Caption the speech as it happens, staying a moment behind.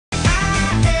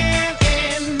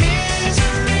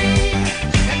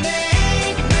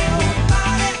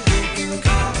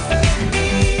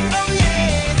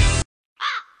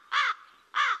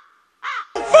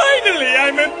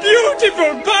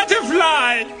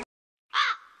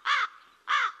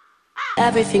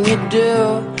Everything you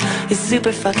do is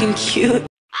super fucking cute.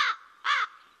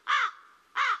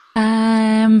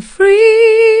 I'm free.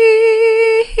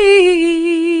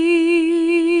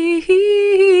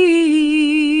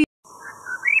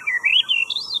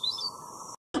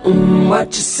 What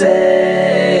you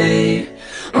say?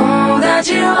 That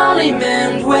you only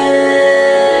meant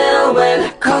well,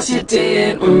 well, 'cause you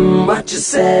did. What you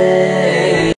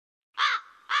say?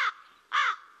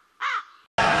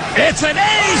 It's an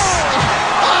ace!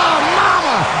 Oh,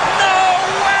 mama! No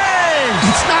way!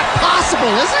 It's not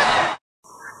possible, is it?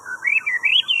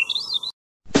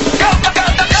 Go, go, go,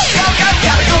 go, go, go, go!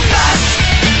 Gotta go fast!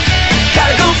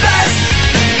 Gotta go fast!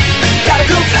 Gotta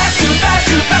go fast, too fast,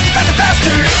 too fast, faster,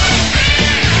 faster!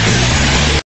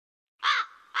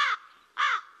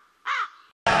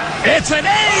 It's an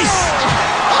ace!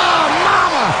 Oh,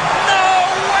 mama! No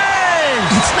way!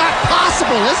 It's not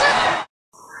possible, is it?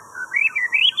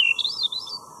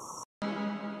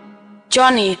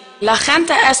 Johnny, la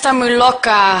gente está muy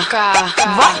loca.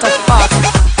 What the fuck?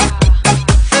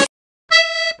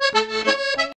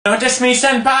 Notice me,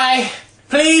 senpai!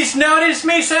 Please notice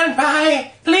me,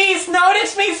 senpai! Please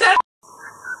notice me, senpai!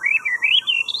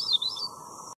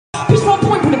 Push my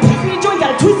point, put a piece in the joint,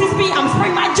 gotta twist this beat, I'ma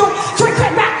spring my joint, straight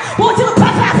crack back, boy till the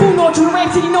pop, who know to the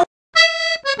ram till you know.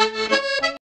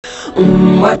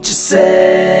 What you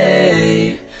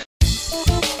say?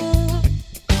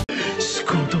 思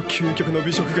考と究極の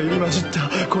美食が入り混じった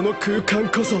この空間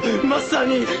こそまさ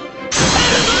に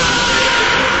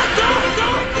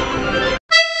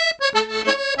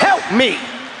Help me!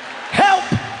 Help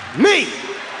me!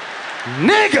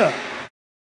 Nigga!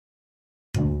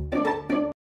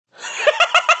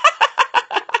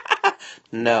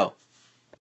 No.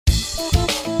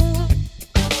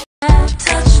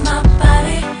 Touch my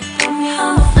body, put me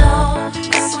on the floor,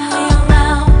 twist me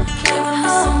around, play with me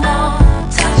some more.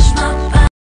 Touch my body.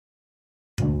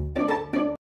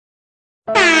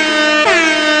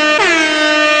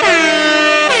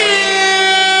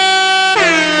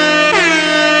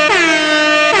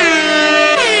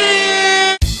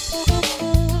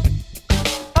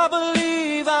 I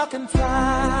believe I can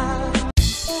fly.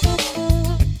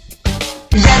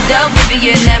 J'adore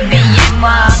Vivienne,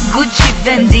 habillez-moi Gucci,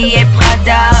 Fendi et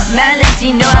Prada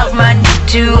Valentino, Armani,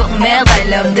 Tour Merde, I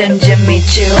love them, Jimmy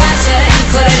Choo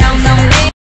Put it on me.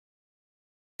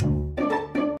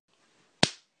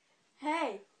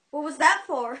 Hey, what was that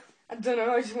for? I don't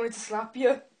know, I just wanted to slap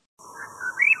you.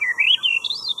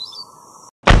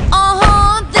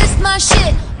 This my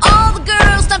shit. All the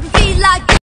girls stomp your feet like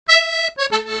this.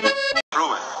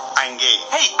 Ruben, I'm gay.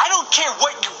 Hey, I don't care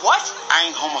what?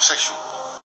 I'm homosexual.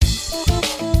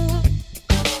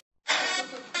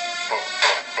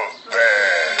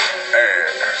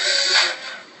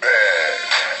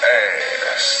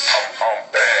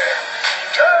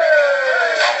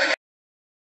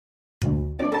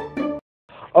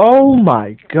 Oh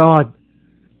my god,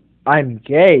 I'm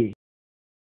gay.